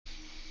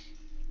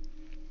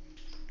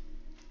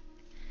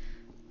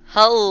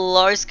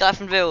Hello,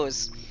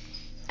 Skyfunluc,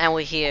 and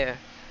we're here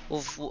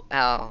with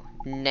our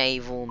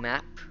naval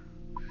map,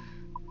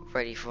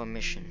 ready for a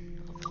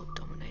mission of world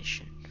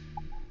domination.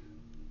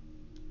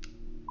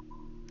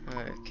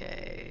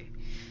 Okay,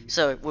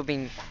 so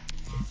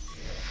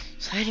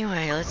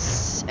anyway,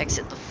 let's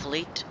exit the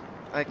fleet.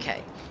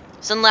 Okay,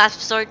 so in the last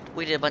episode,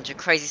 we did a bunch of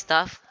crazy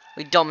stuff.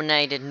 We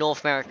dominated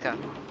North America,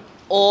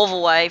 all the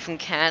way from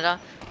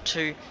Canada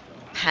to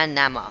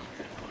Panama.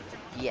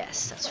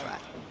 Yes, that's right.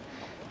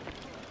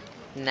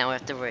 Now we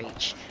have to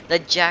reach the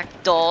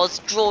Jackdaw's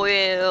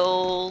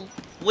drill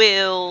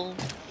wheel.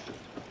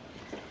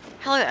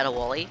 Hello,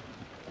 Adewale.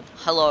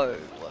 Hello,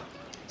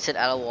 said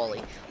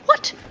Adewale.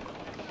 What?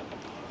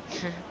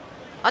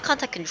 I can't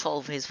take control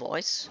of his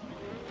voice.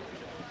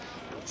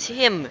 It's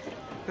him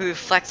who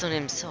reflects on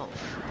himself.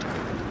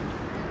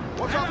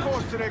 What's our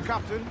course today,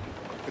 Captain?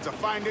 It's a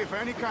fine day for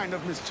any kind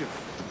of mischief.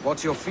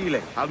 What's your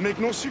feeling? I'll make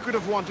no secret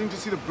of wanting to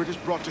see the British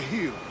brought to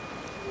heel.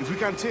 If we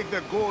can take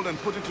their gold and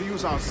put it to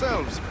use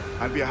ourselves,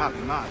 I'll be a happy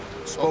man.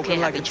 Spoken Okay,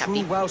 like happy a true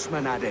chappy.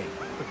 Welshman, Ade.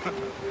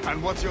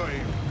 And what's your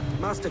aim?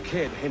 Master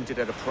Kidd hinted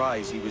at a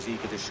prize he was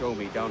eager to show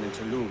me down in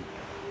Toulon.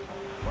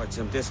 Quite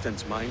some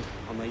distance, mind,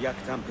 on the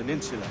Yucatan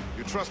Peninsula.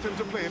 You trust him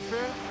to play it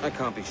fair? I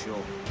can't be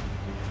sure.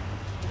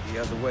 He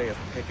has a way of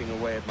picking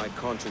away at my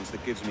conscience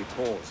that gives me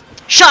pause.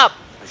 Shut up!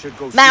 I should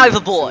go Man see him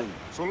overboard! soon.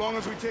 So long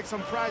as we take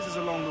some prizes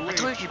along the way, I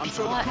told you I'm be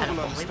sure the quiet, crew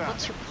will Adewale. understand.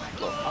 What's your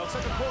problem? I'll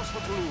set a course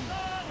for Toulon.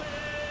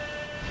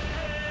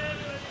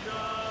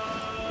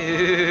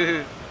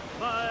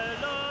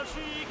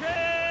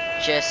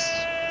 Just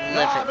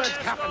live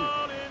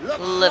it.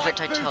 Live it,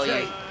 I tell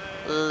you.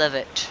 Live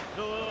it.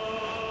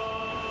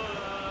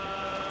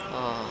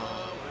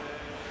 Oh.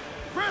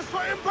 Brace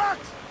for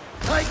impact!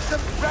 Take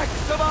some wreck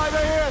survivor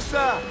here,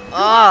 sir!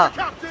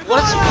 Ah!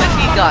 What's with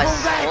you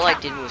guys? All I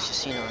did was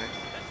just,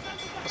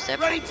 what's that?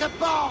 Ready to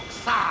box,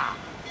 sir!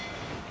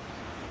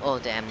 Oh,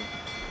 damn.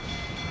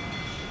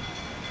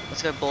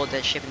 Let's go board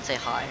their ship and say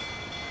hi.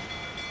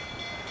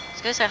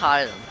 Let's go say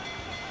hi to them.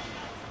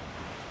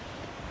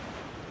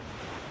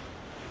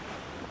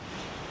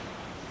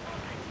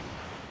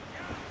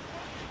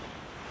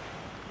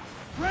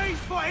 Brace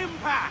for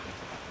impact!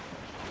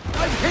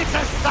 I've hit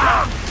us,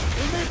 sir!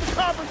 We need the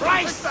carbon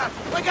Brace! that.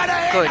 We're gonna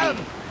hit Goody.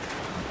 him!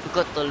 We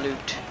got the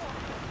loot.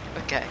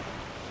 Okay.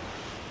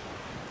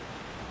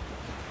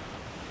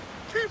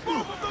 Keep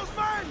moving those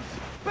mines!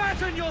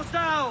 Batten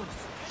yourselves!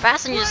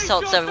 Fasten your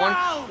seatbelts, everyone.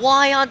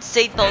 Why aren't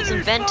seatbelts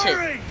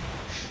invented?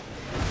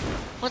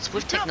 What's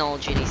with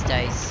technology these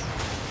days?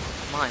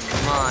 My.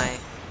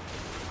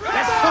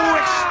 They're so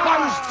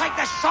exposed! Take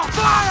the shot!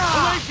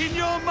 Fire! Awaiting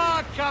your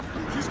mark,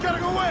 Captain! She's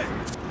getting away!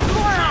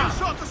 Fire!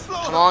 Shot to slow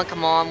her.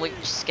 Come on. We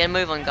just get a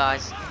move on,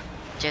 guys.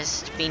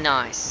 Just be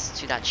nice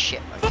to that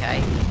ship,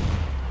 okay?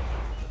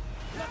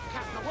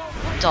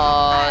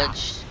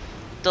 Dodge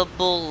the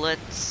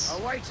bullets,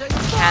 Awaiting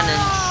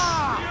cannons.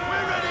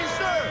 We're ready,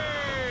 sir!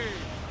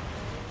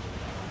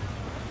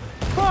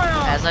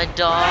 As I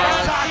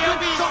dodge,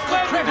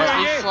 as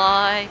we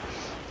fly.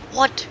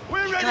 What?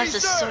 We're You ready, guys are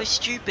sir. so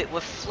stupid.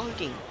 We're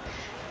floating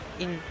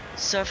in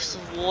surface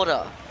of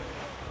water.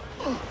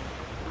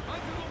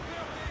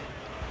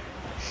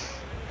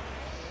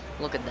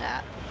 Look at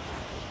that.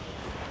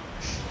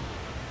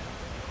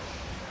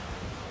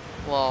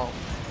 Whoa.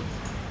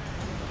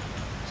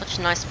 Such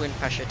nice wind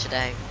pressure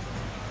today.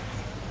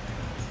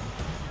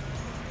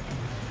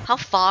 How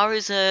far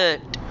is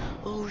it?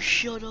 Oh,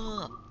 shut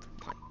up.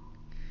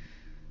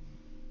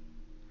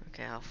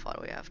 Okay, how far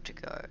do we have to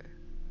go?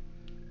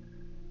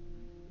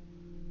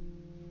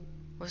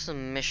 Where's the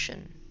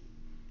mission?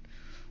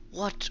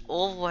 What?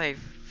 All the way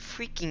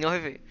freaking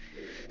over.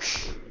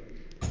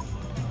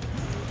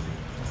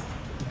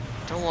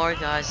 Don't worry,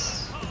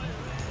 guys.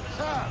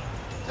 Sir!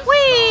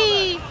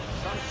 Whee!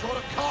 Some sort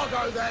of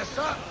cargo there,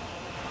 sir!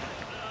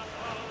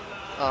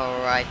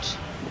 Alright.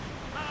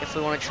 If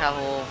we want to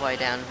travel all the way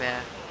down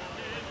there,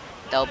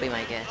 that'll be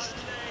my guest.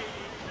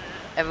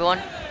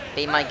 Everyone,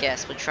 be my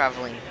guest. We're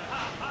traveling.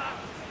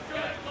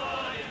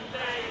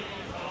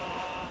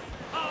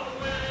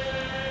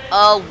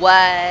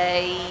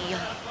 Away!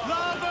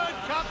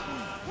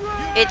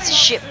 It's a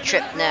ship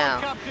trip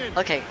now.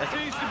 Okay.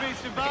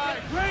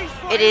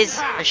 It is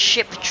a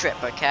ship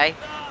trip, okay?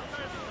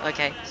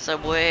 Okay, so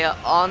we're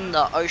on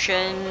the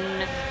ocean,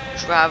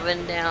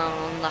 driving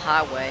down the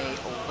highway.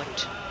 Oh,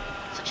 what?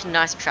 Such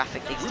nice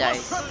traffic these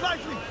days.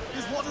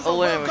 Oh,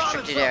 we're in a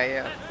restricted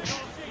area.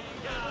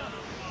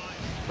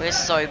 We're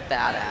so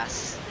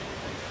badass.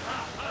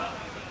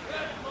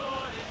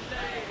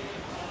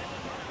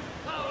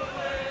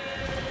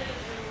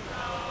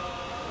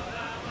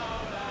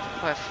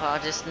 Quite far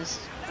distance.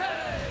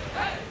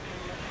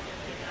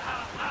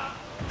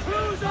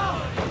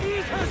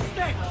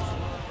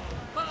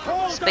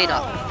 Speed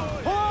up.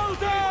 Hold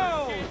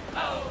down!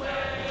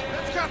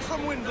 Let's catch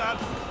some wind, Dad.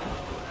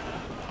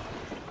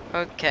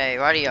 Okay,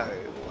 radio.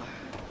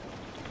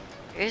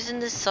 Isn't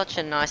this such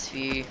a nice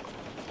view?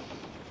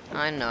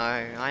 I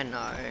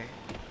know.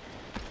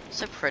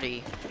 So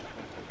pretty.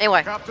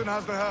 Anyway, Captain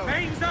has the helm.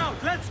 Mains out,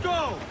 let's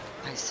go!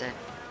 I said.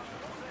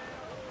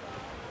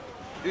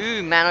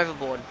 Ooh, man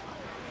overboard.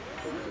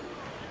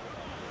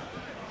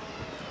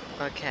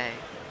 Okay.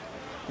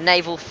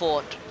 Naval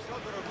fort.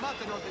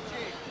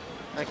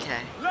 Okay.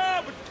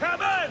 Larboard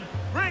cabin!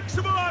 Bring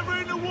some over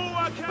in the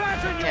water,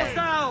 batten Okay.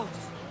 yourselves!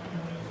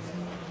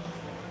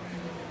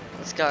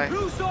 Let's go.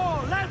 Loose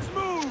all, let's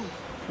move!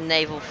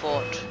 Naval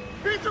fort.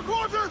 Beat the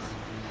quarters!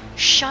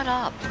 Shut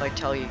up, I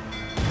tell you.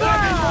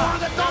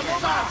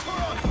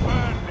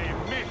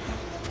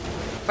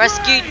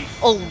 Rescued.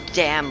 Oh,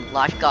 damn.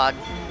 Lifeguard.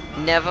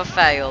 Never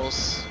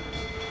fails.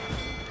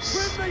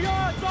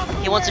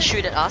 He wants to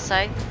shoot at us,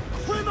 eh?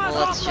 Well,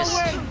 let's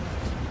just...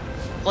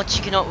 What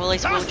you cannot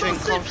release will during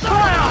conflict.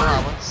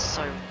 Oh, what's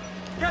so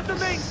Get the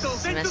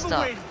mainsails into messed the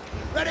up. wind!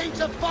 Ready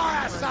to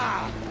fire,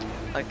 sir!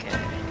 Okay.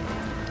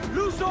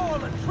 Loose all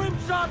and trim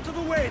sharp to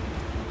the wind!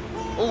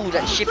 Oh,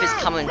 that ship is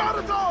coming.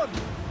 Got it on!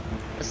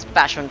 Let's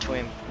bash onto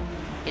him.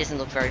 He doesn't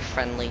look very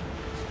friendly.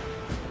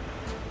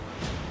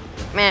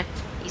 Meh,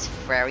 he's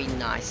very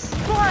nice.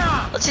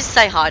 Fire! Let's just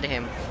say hi to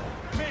him.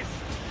 Miss,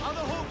 on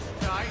the hooks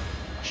tonight.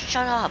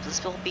 Shut up,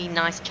 let's all be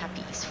nice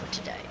chappies for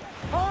today.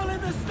 All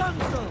in the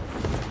stunsail!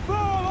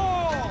 Fall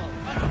all!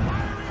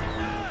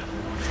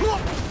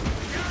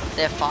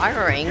 They're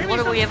firing? What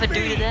do we ever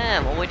do to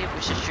them? All we did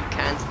was just shoot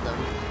cans at them.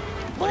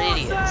 What Full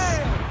idiots.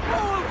 sail!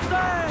 Full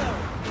sail!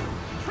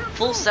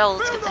 Full sail,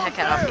 let's get the heck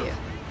out of here.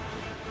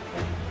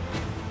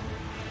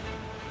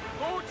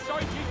 Port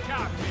sighted,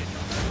 Captain!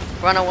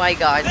 Run away,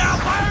 guys. Now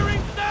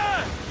firing,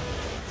 sir!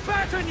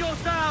 Fasten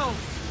yourselves!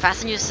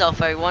 Fasten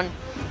yourself, everyone.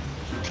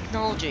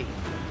 Technology.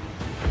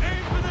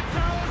 Aim for the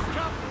towers,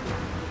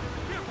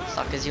 Captain!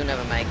 Suckers, you'll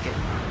never make it.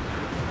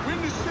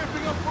 Wind is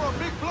shaping up for a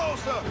big blow,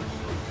 sir!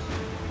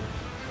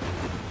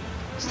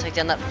 Let's take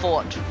down that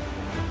fort.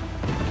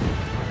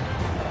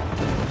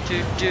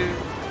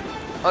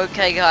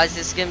 Okay, guys,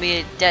 this is gonna be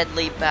a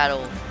deadly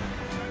battle.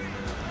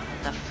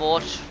 The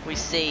fort we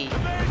see.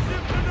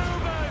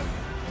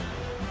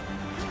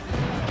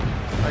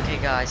 Okay,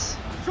 guys.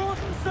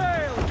 Shorten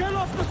sail! Get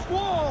off the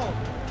squall!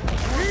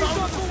 Ease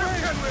up the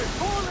wind!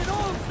 Haul in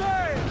all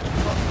sail!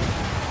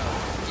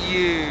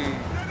 You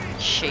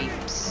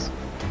sheeps.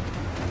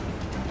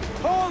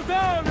 Haul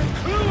down and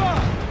clew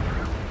up!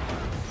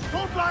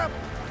 Don't fly up!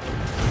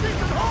 Seek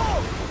and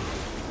hold!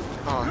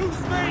 Oh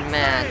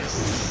man, this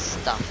is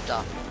stuffed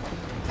up.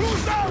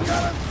 Who's down,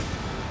 Gallon?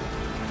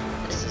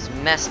 This is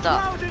messed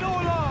up. Round it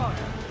all on!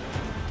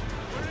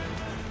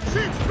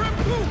 Sheets trim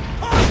too!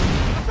 Hard!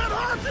 I said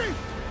hearty!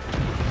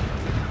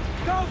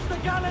 Douse the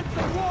gallants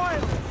of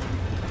royals!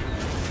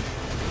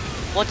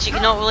 What you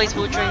cannot release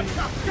will dream.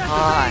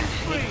 I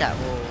hate that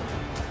rule.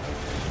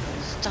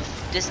 Stuff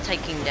just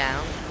taking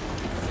down.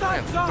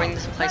 I'm gonna bring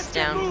this place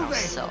down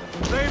ourselves.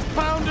 They've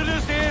pounded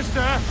us here,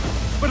 sir,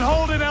 but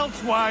hold it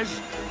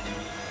elsewise.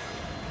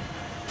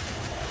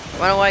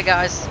 Run away,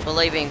 guys. We're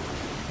leaving.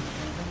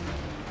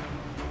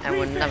 And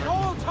we're Refit never.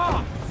 all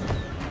tops!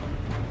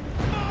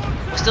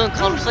 We're still in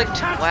conflict?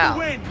 Catch the Wow.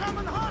 wind.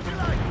 Coming hearty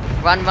like!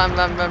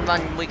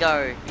 Run, we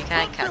go. You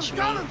can't catch me.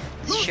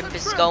 This ship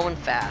is going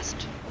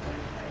fast.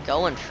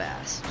 Going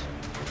fast.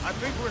 I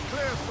think we're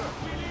clear, sir.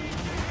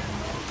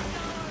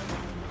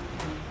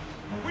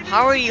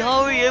 Hurry,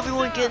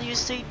 everyone get your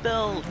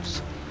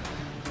seatbelts.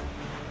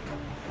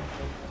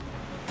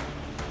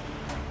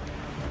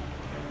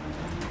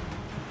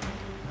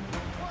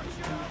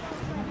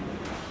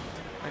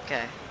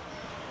 Okay.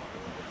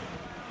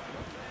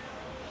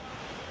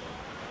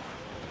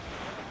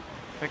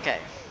 Okay.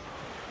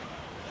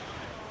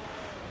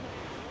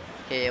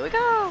 Here we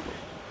go.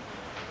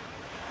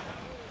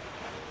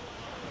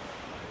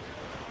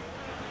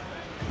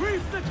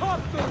 Reef the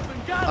topsails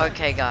and gallants!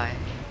 Okay, guys.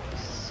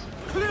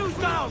 Clews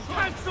down!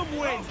 Catch some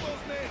wind!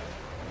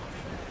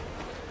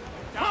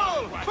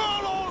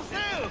 Call all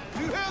sail!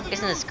 You hear the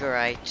Isn't this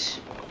great?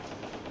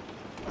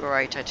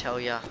 Great, I tell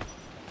ya.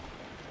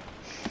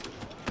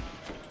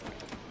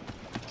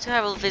 Let's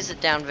have a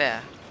visit down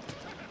there.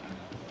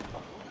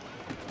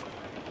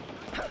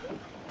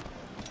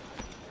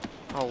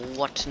 Oh,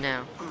 what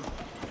now?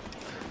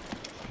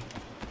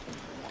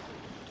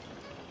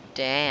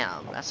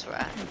 Damn, that's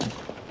right.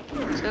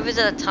 Let's go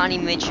visit a tiny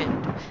midget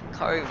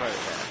cove over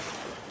there.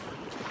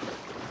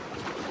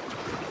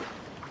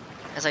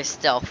 As I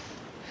stealth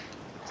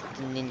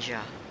the ninja.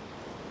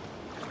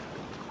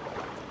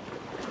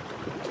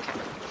 Okay.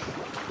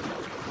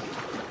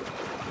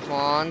 Come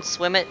on,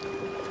 swim it.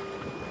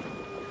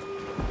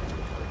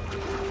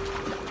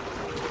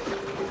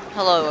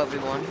 Hello,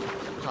 everyone.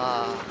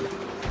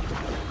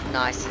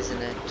 Nice,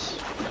 isn't it?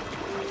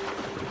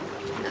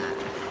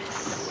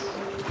 Nice.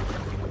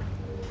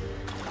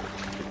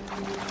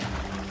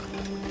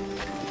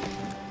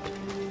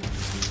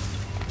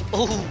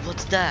 Oh,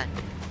 what's that?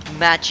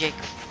 Magic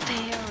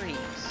fairies.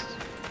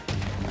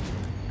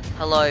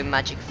 Hello,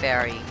 magic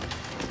fairy.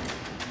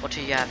 What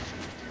do you have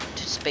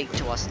to speak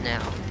to us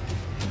now?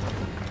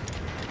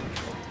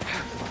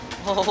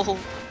 Oh,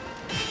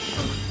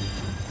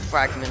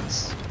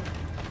 fragments.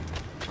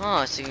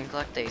 Oh, so you can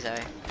collect these,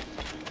 eh?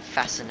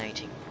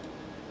 Fascinating.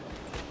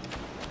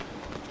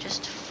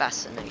 Just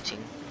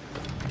fascinating.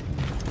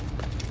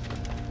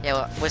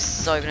 Yeah, we're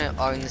so gonna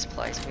own this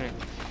place. We're gonna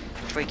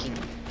freaking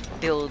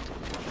build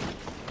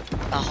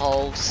a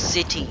whole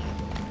city.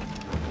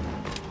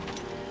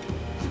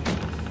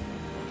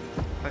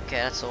 Okay,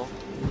 that's all.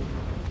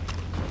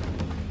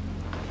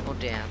 Oh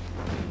damn.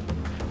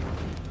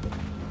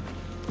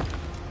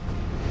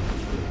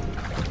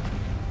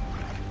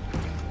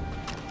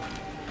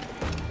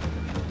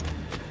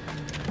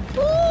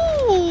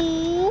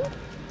 Ooh.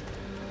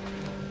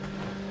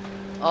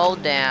 Oh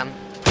damn.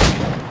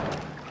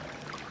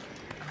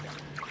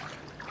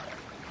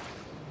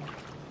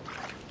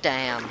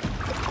 Damn.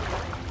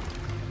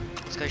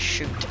 Let's go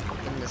shoot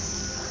in the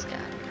sky.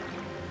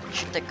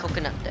 Shoot that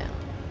coconut down.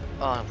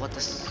 Oh, what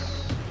this?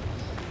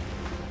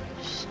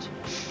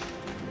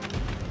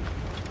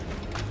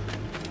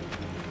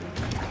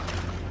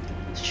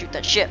 Shoot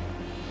that ship.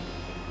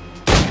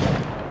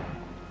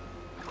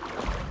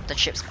 That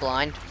ship's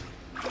blind.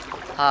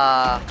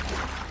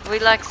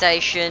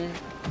 Relaxation.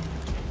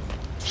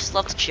 Just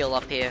love to chill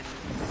up here.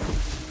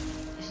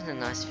 This is a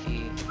nice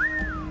view.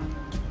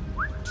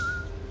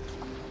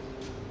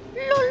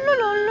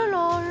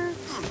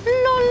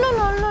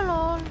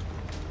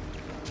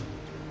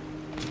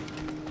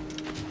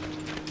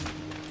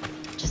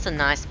 Just a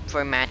nice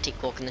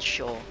romantic walk on the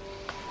shore.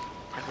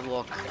 I could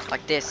walk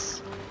like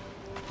this.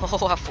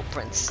 Oh, our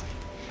footprints.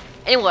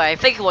 Anyway,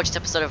 thank you for watching this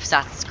episode of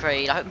Assassin's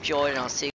Creed. I hope you enjoyed, and I'll see you